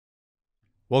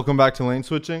Welcome back to Lane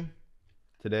Switching.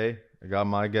 Today, I got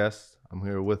my guest. I'm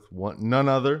here with none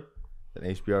other than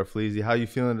HBRFleezy. How you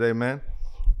feeling today, man?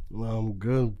 No, I'm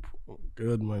good.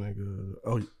 Good, my nigga.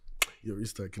 Oh, yo,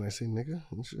 restart. Can I say nigga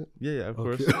and shit? Yeah, of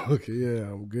course. Okay, yeah,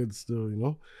 I'm good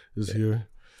still, Just here.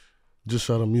 Just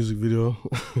shot a music video.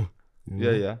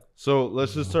 Yeah. So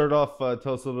let's just start off.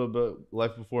 Tell us a little bit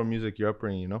life before music, your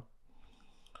upbringing,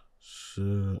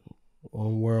 Shit.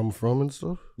 On where I'm from and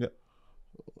stuff? Yeah.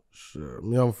 Shit.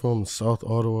 Me, I'm from South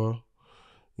Ottawa.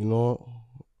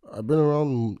 I've been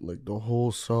around like the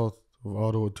whole south of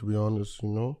Ottawa, to be honest,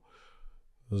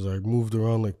 Cause I moved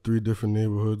around like 3 different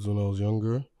neighborhoods when I was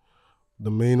younger.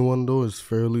 The main one though is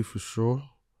Fairleigh for sure.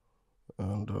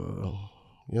 And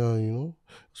yeah,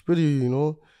 it's pretty,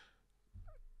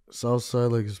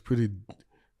 southside, like it's pretty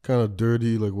kind of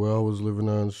dirty, like where I was living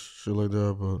at and shit like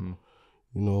that, but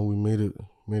we made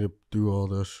it through all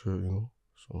that shit,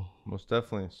 So Most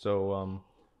definitely. So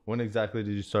when exactly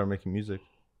did you start making music?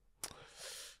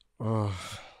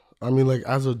 I mean, like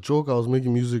as a joke, I was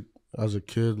making music as a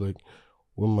kid, like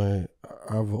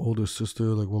I have an older sister,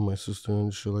 like with my sister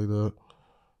and shit like that.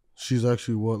 She's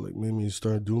actually what like made me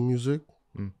start doing music.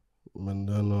 And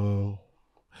then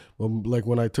but like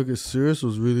when I took it serious, it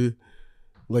was really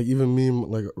like even me,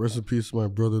 like rest in peace my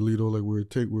brother Lito, like we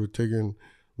were taking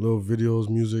little videos,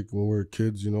 music when we were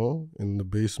kids, in the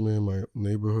basement in my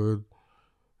neighborhood,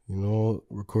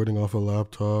 recording off a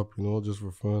laptop, just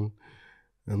for fun.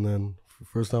 And then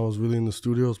first time I was really in the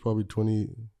studio was probably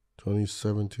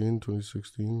 2017,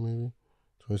 2016 maybe.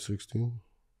 2016.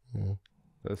 Yeah.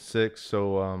 That's sick.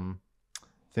 So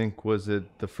think was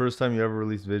it the first time you ever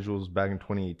released visuals back in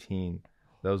 2018?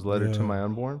 That was Letter to My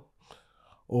Unborn?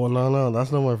 Oh no,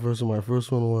 that's not my first one. My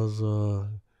first one was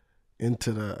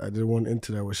Into That. I did one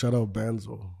Into That with shout out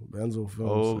Banzo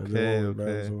Films. Okay.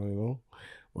 Banzo,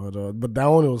 but that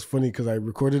one, it was funny because I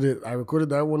recorded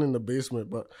that one in the basement,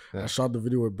 but I shot the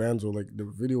video with Banzo. Like the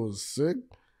video was sick,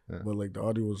 but like the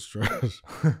audio was trash.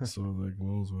 So like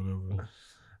whatever.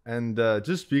 And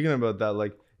just speaking about that,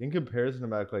 like in comparison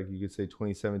back, like you could say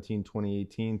 2017,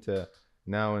 2018 to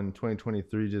now in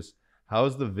 2023, just how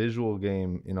has the visual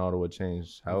game in Ottawa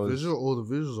changed? The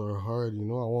visuals are hard, I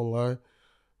won't lie.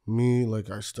 Me, like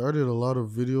I started a lot of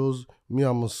videos. Me,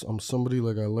 I'm somebody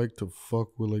like I like to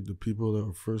fuck with like the people that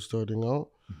are first starting out.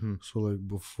 So like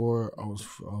before I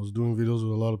was doing videos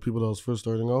with a lot of people that was first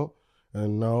starting out,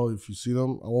 and now if you see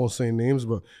them, I won't say names,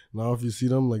 but now if you see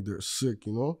them, like they're sick,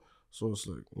 So it's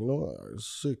like it's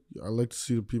sick. I like to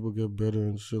see the people get better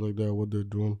and shit like that. What they're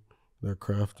doing, their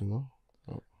craft,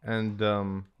 And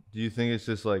do you think it's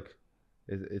just like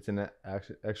it's an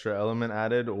extra element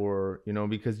added, or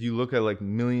because you look at like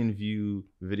million view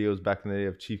videos back in the day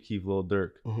of Chief Keef, Lil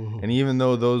Durk, and even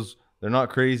though they're not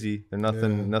crazy, they're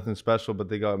nothing special, but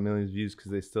they got millions of views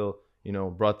because they still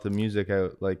brought the music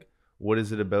out. Like, what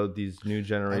is it about these new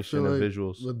generation of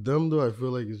visuals? With them though, I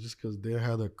feel like it's just because they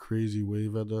had a crazy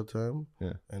wave at that time.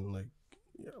 Yeah, and like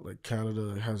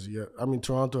Canada has yet. I mean,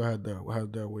 Toronto had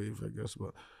that wave, I guess,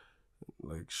 but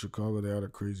like Chicago, they had a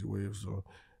crazy wave, so.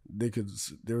 They could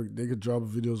drop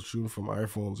videos shooting from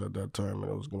iPhones at that time,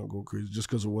 and it was gonna go crazy just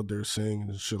because of what they're saying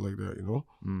and shit like that,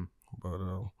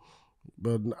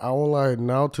 But I won't lie.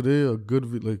 Now today, a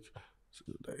good like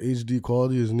HD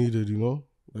quality is needed,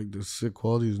 Like the sick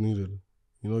quality is needed.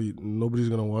 Nobody's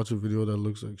gonna watch a video that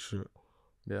looks like shit.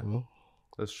 Yeah,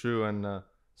 that's true. And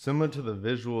similar to the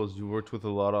visuals, you worked with a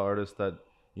lot of artists that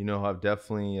have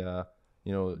definitely.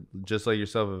 Just like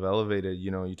yourself have elevated,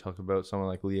 you talk about someone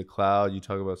like Leah Cloud, you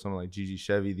talk about someone like Gigi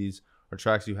Chevy. These are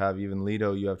tracks you have, even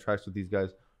Lido, you have tracks with these guys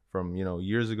from,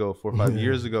 years ago, 4 or 5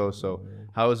 years ago. So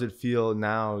how does it feel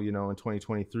now, in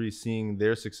 2023, seeing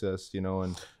their success,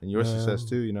 and your success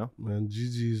too, Man,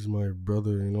 Gigi's my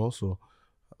brother, so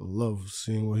I love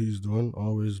seeing what he's doing,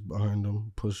 always behind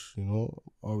him, push,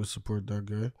 always support that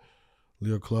guy.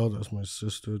 Leah Cloud, that's my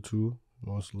sister too,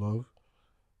 it's love.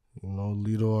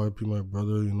 Lido, RIP, my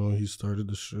brother, he started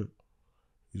the shit.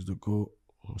 He's the GOAT.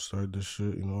 He started the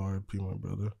shit, RIP, my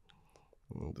brother.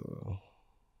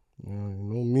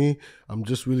 And, me, I'm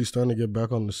just really starting to get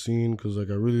back on the scene because, like,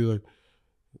 I really, like,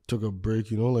 took a break,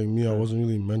 like me, I wasn't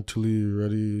really mentally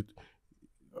ready.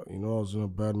 I was in a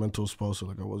bad mental spot, so,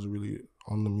 like, I wasn't really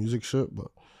on the music shit,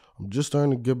 but I'm just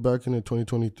starting to get back into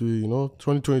 2023,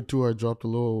 2022, I dropped a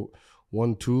little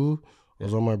 1-2. I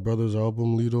was on my brother's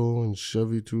album, Lido, and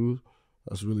Chevy too.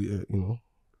 That's really it,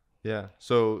 Yeah.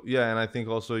 So, and I think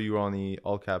also you were on the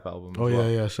All Cap album as well.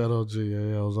 Yeah. Shout out J.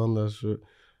 Yeah, I was on that shit.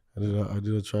 I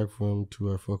did a track for him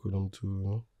too. I fuck with him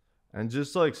too, And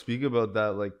just like speak about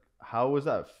that, like how was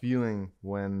that feeling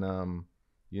when,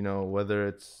 whether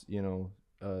it's,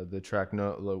 the track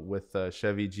with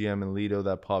Chevy, GM, and Lido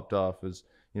that popped off is,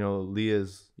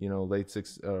 Leah's, late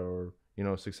or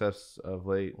success of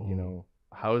late.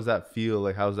 How does that feel?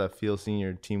 Like, how does that feel seeing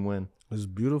your team win? It's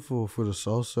beautiful for the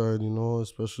south side,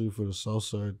 especially for the south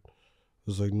side.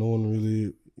 It's like no one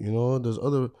really, there's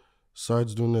other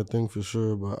sides doing their thing for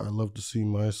sure, but I love to see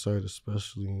my side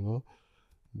especially,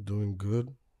 doing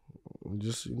good. It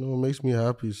just, it makes me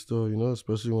happy still,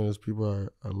 especially when it's people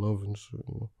I love and shit,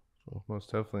 So.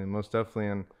 Most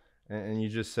definitely, and you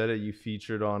just said it. You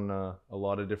featured on a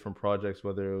lot of different projects,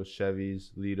 whether it was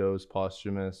Chevy's, Lido's,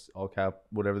 Posthumous, All Cap,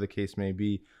 whatever the case may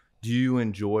be. Do you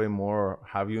enjoy more, or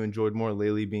have you enjoyed more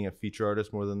lately being a feature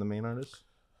artist more than the main artist?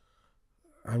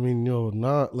 I mean,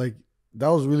 not like that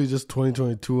was really just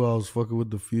 2022. I was fucking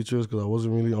with the features because I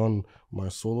wasn't really on my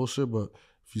solo shit. But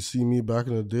if you see me back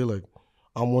in the day, like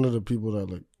I'm one of the people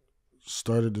that like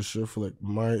started the shit for like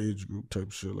my age group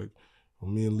type shit. Like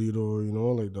me and Lido,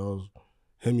 like that was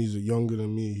him. He's younger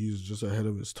than me. He's just ahead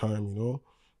of his time.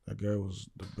 That guy was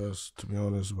the best, to be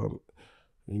honest. But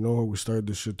we started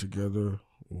this shit together.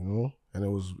 And it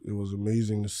was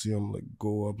amazing to see him like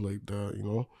go up like that.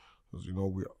 Because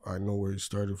I know where he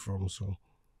started from. So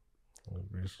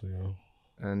basically, yeah.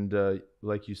 And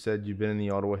like you said, you've been in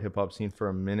the Ottawa hip hop scene for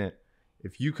a minute.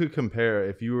 If you could compare,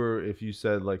 if you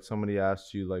said, like, somebody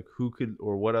asked you like who could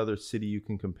or what other city you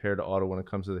can compare to Ottawa when it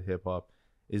comes to the hip hop,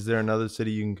 is there another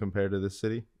city you can compare to this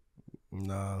city?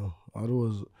 Nah,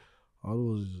 Ottawa's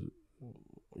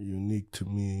unique to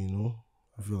me.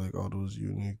 I feel like Ottawa's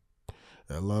unique.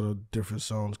 A lot of different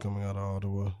sounds coming out of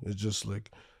Ottawa. It's just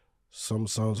like some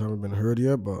sounds haven't been heard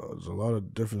yet, but there's a lot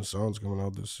of different sounds coming out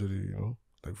of the city,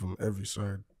 like from every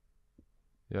side.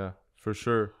 Yeah, for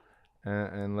sure.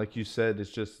 And like you said, it's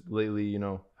just lately,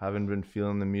 haven't been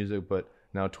feeling the music, but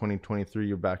now 2023,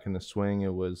 you're back in the swing.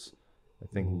 It was, I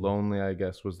think, Lonely, I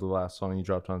guess, was the last song you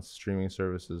dropped on streaming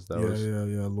services. Yeah.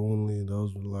 Lonely. That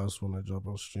was the last one I dropped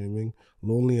on streaming.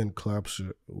 Lonely and Clap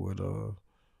Shit with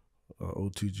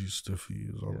OTG Stiffy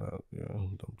is on that. Yeah,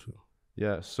 them too.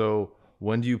 Yeah. So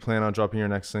when do you plan on dropping your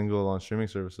next single on streaming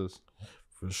services?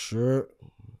 For sure,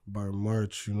 by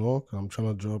March, 'cause I'm trying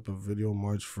to drop a video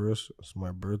March 1st. It's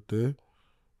my birthday.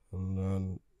 And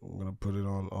then I'm going to put it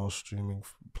on all streaming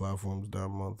platforms that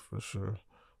month for sure.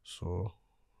 So,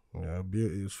 yeah,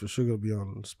 it's for sure going to be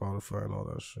on Spotify and all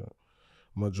that shit.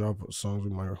 I'm going to drop songs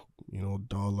with my,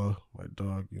 Dollar, my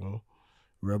dog,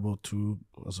 Rebel too.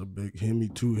 That's a big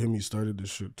Himmy too. Himmy started this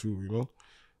shit too,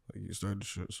 Like he started the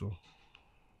shit, so.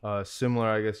 Similar,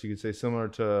 I guess you could say, similar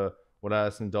to what I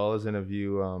asked in Dollars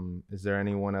interview. Is there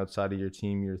anyone outside of your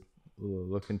team you're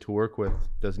looking to work with?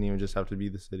 Doesn't even just have to be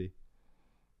the city.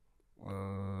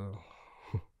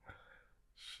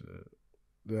 Shit.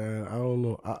 Man, I don't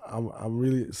know. I'm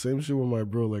really same shit with my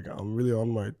bro. Like I'm really on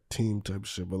my team type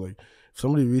shit. But like if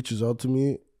somebody reaches out to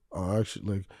me, I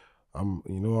actually like I'm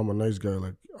a nice guy.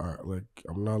 Like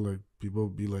I'm not like people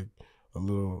be like a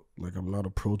little like I'm not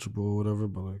approachable or whatever.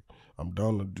 But like I'm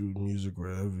down to do music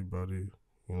with everybody.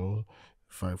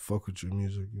 If I fuck with your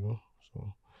music,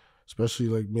 So especially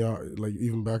like me, like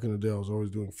even back in the day, I was always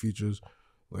doing features.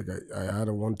 Like I had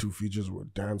a 1-2 features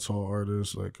with dancehall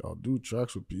artists. Like I'll do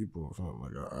tracks with people.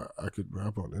 Like I could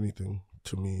rap on anything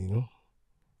to me,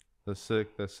 That's sick.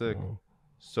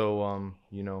 So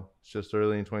it's just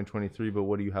early in 2023, but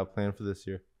what do you have planned for this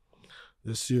year?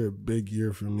 This year, a big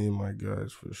year for me and my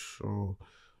guys for sure.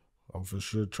 I'm for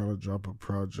sure trying to drop a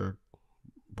project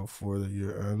before the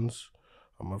year ends.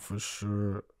 I'm gonna for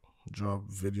sure drop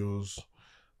videos.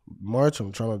 March,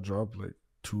 I'm trying to drop like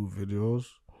 2 videos.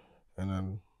 And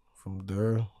then from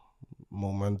there,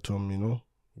 momentum,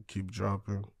 keep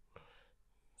dropping,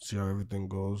 see how everything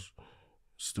goes.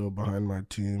 Still behind my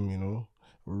team,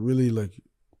 We're really like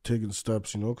taking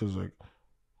steps, because like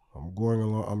I'm going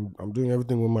along. I'm doing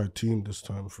everything with my team this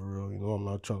time for real. I'm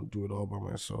not trying to do it all by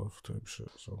myself type shit.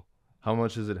 So how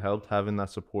much has it helped having that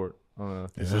support on a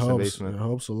consistent it helps. basis? It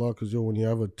helps a lot because when you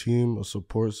have a team, a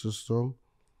support system,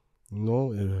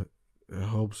 it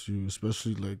helps you,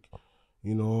 especially like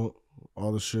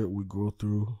all the shit we go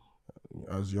through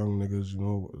as young niggas,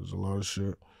 there's a lot of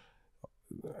shit.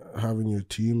 Having your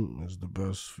team is the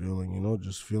best feeling,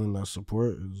 just feeling that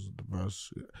support is the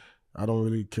best. I don't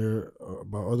really care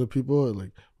about other people.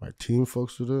 Like, my team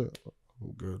fucks with it,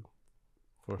 I'm good.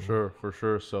 For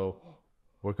sure. So,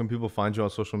 where can people find you on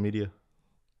social media?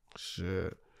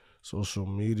 Shit. Social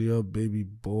media, baby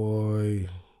boy,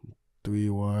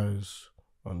 3Ys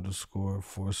 _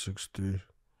 463.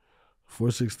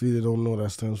 463, they don't know that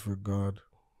stands for God.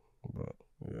 But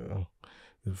yeah, you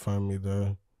can find me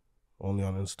there. Only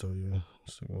on Instagram.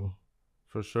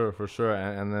 For sure, for sure.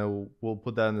 And then we'll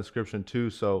put that in the description too.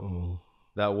 So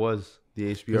that was the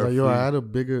Because HBR yo, I Fleezy. had a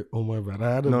bigger. Oh my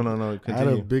bad. No, no, no. I had a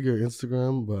Continue. bigger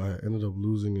Instagram, but I ended up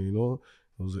losing it. You know,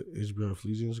 it was an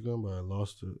HBRFleezy Instagram, but I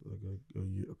lost it like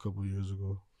a couple years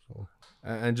ago. So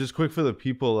And just quick for the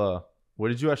people, where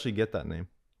did you actually get that name?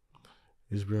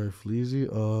 HBRFleezy.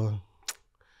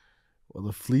 Well,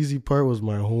 the fleazy part was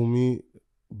my homie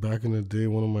back in the day.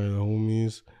 One of my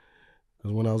homies.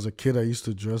 Because when I was a kid, I used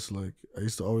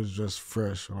to always dress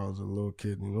fresh when I was a little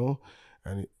kid, you know?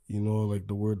 And, you know, like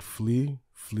the word flea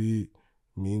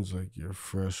means like you're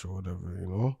fresh or whatever, you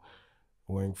know?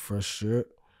 Wearing fresh shit.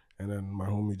 And then my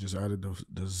homie just added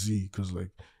the Z because,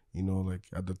 like, you know, like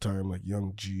at the time, like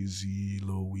Young Jeezy,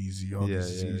 Lil Weezy, all Yeah,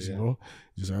 these yeah, Z's, yeah. you know?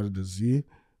 Just added the Z.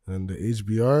 And the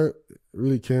HBR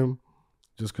really came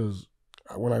just because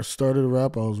when I started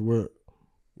rap, I was with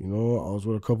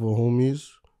a couple of homies.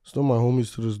 Still my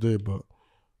homies to this day, but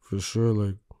for sure,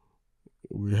 like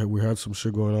we had some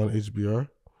shit going on HBR,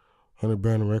 100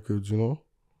 Band Records, you know.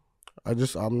 I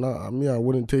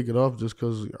wouldn't take it off just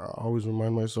because I always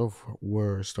remind myself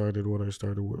where I started, what I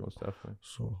started with. Most definitely.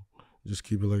 So just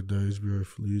keep it like that,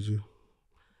 HBRFleezy,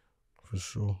 for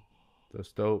sure.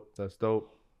 That's dope. That's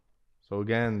dope. So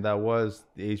again, that was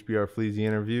the HBR Fleezy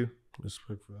interview.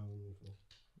 Respect for having me.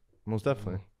 Most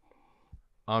definitely.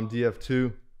 I'm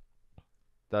DF2.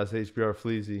 That's HBR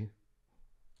Fleezy.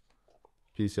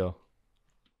 Peace, y'all.